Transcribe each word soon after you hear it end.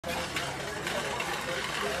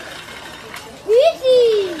Easy.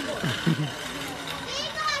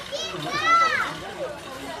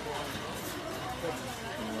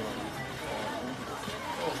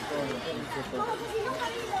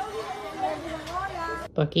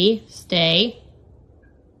 Bookie, stay.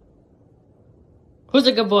 Who's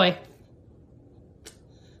a good boy?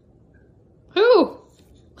 Who?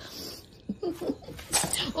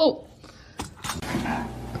 Oh.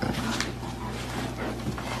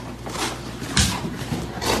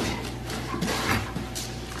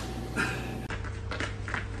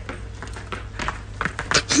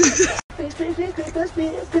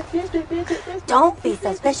 Don't be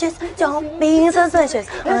suspicious, don't be suspicious,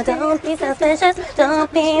 don't be suspicious,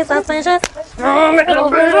 don't be suspicious.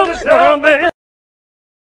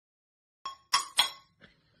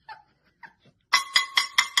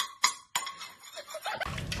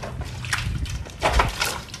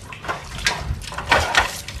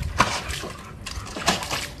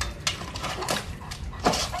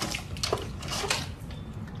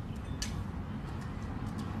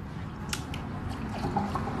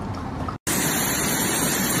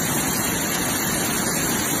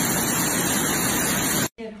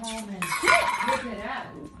 Get home and rip it out.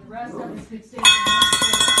 The rest of us could stay.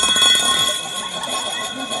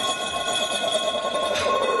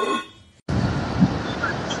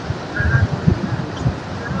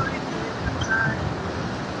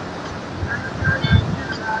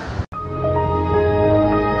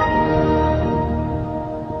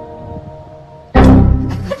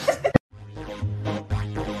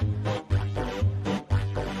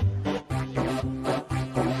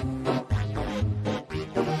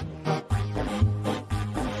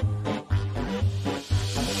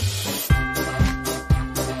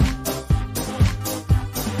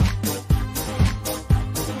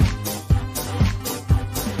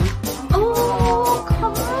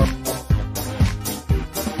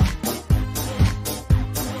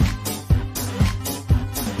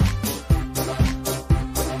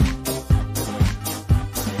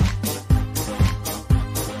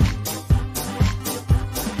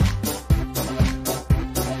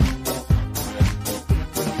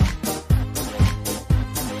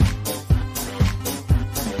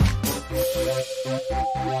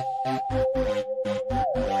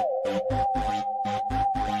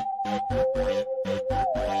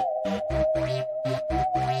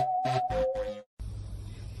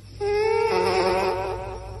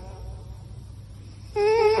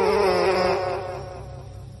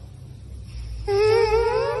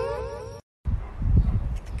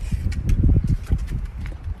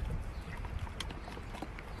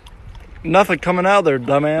 Nothing coming out there,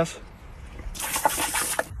 dumbass.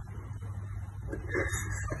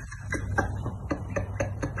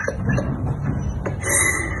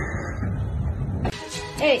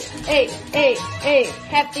 Hey, hey, hey, hey.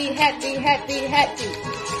 Happy, happy, happy, happy.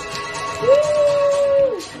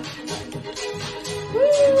 Woo!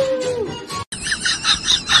 Woo!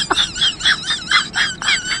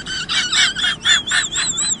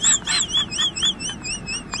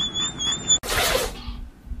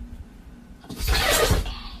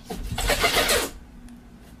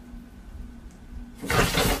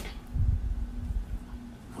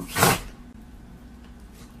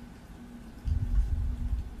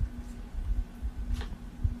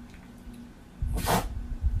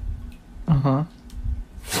 Uh-huh.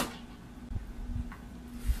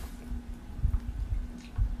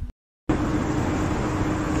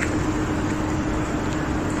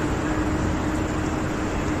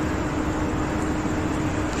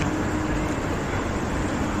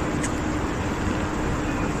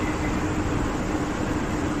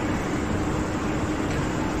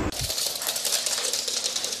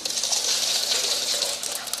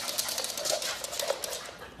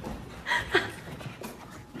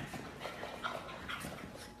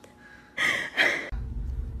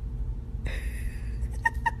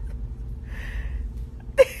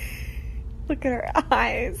 Look at her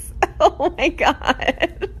eyes. Oh my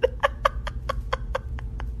God.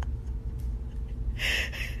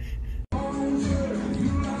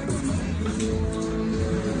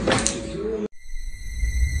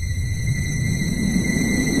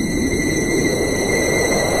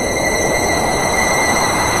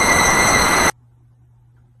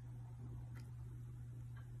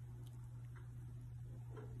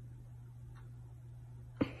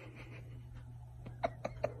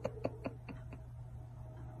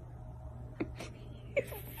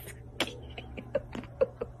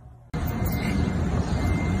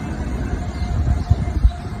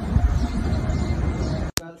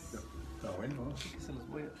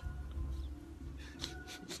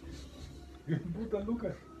 Puta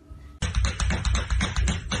Lucas.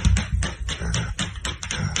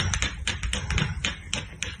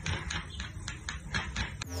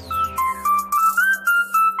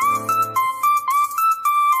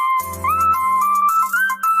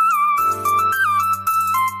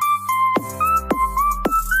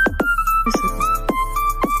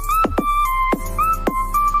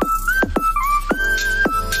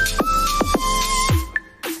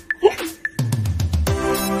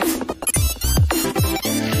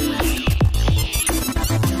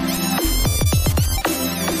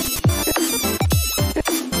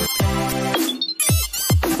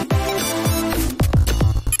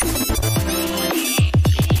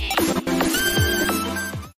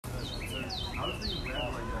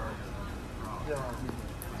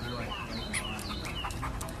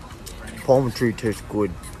 Palm tree tastes good.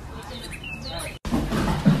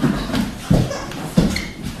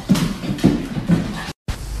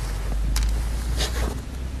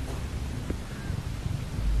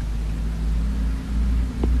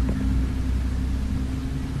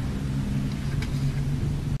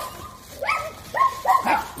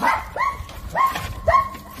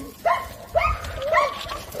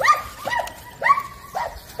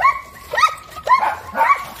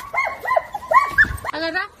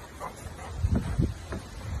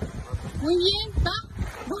 Muy bien, va.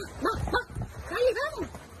 Dale, vamos.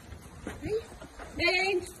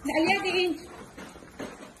 Ven, dale adentro.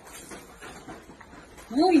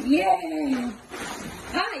 Muy bien.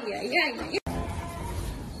 Ay, ay, ay, ay.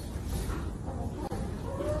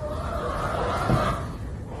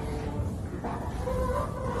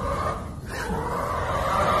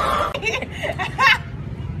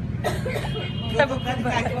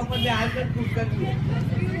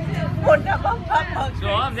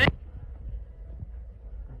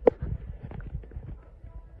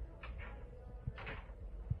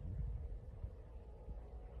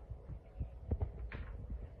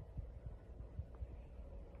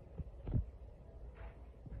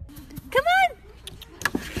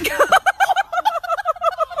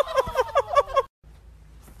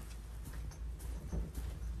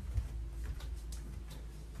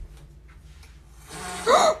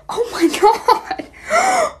 Oh my god!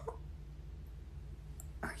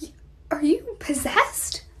 Are you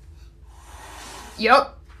possessed?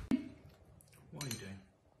 Yup. What are you doing?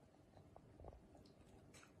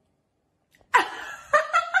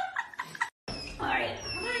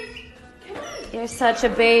 You're such a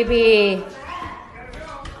baby.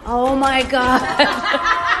 Oh my God.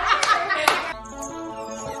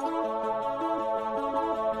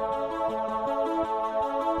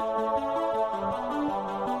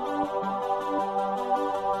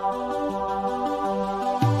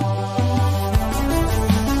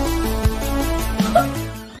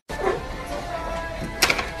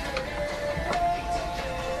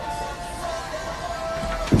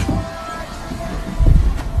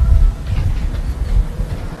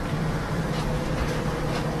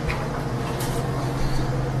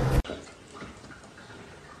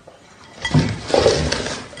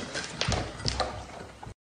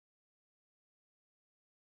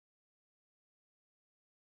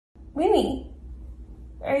 Winnie,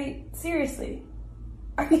 seriously,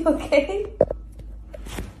 are you okay?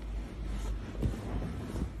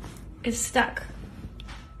 It's stuck.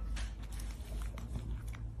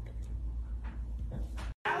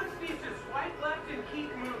 Alex needs to swipe left and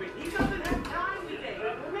keep moving. He doesn't have time today.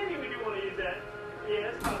 Well, maybe we do want to use that. Yeah,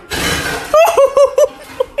 that's probably good.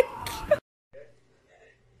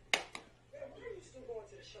 Man, why are you still going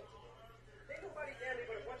to the shelter? Ain't nobody down there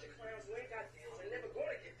but a bunch of clowns who ain't got deals and never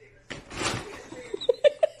gonna get deals.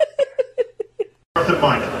 Jonathan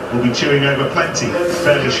Minor will be chewing over plenty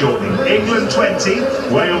fairly shortly. England 20,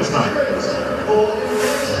 Wales 9.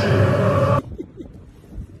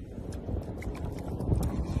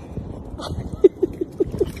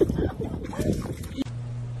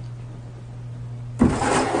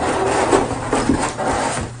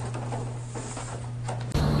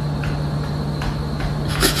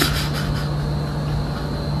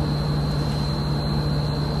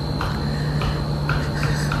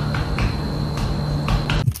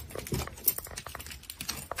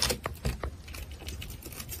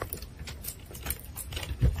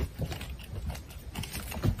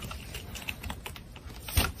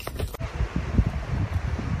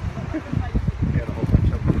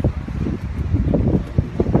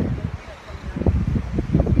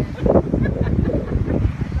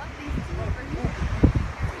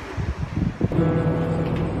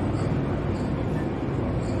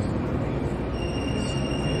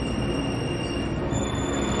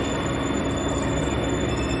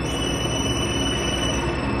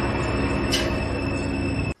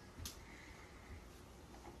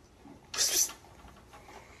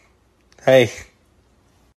 Hey.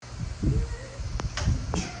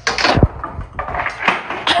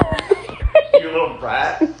 You little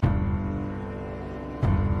brat.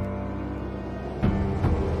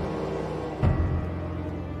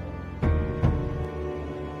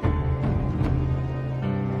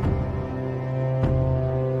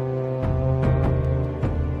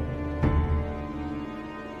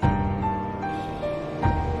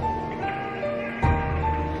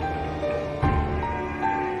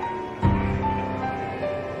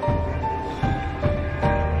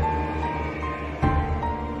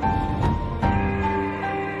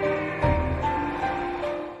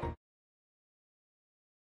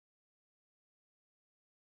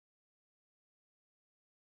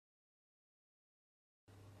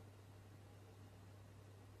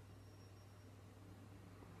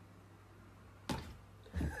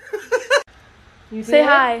 Say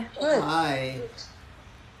hi. Hi.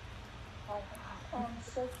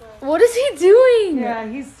 What is he doing? Yeah,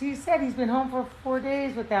 he said he's been home for 4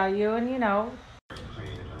 days without you, and you know.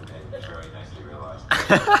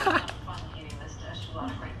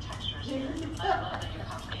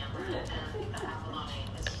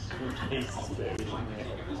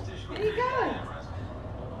 Where you going?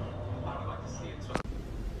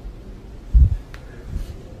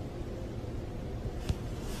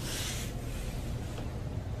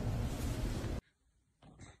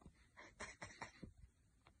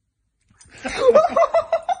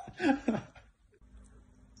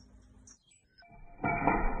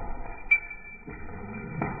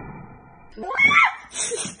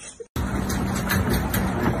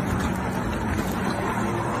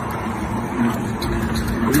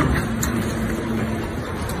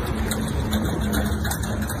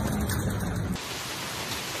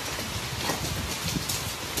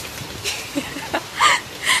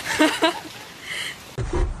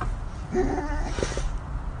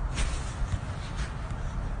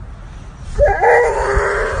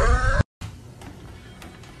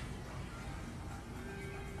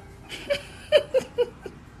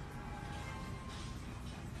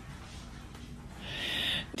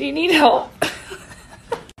 Do you need help?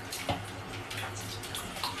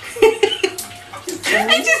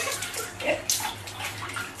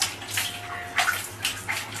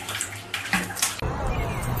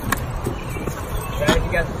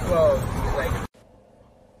 Oh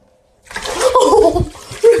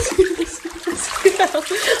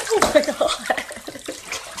my god.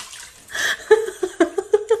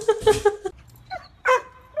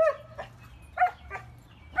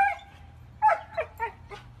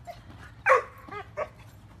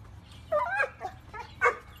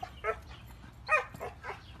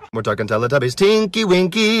 We're talking Teletubbies. Tinky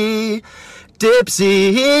Winky,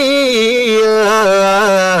 Dipsy,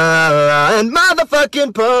 and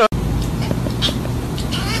motherfucking Puff.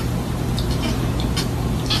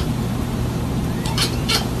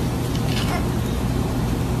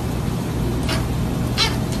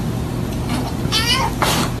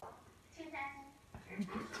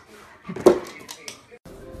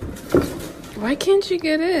 Why can't you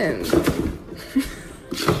get in?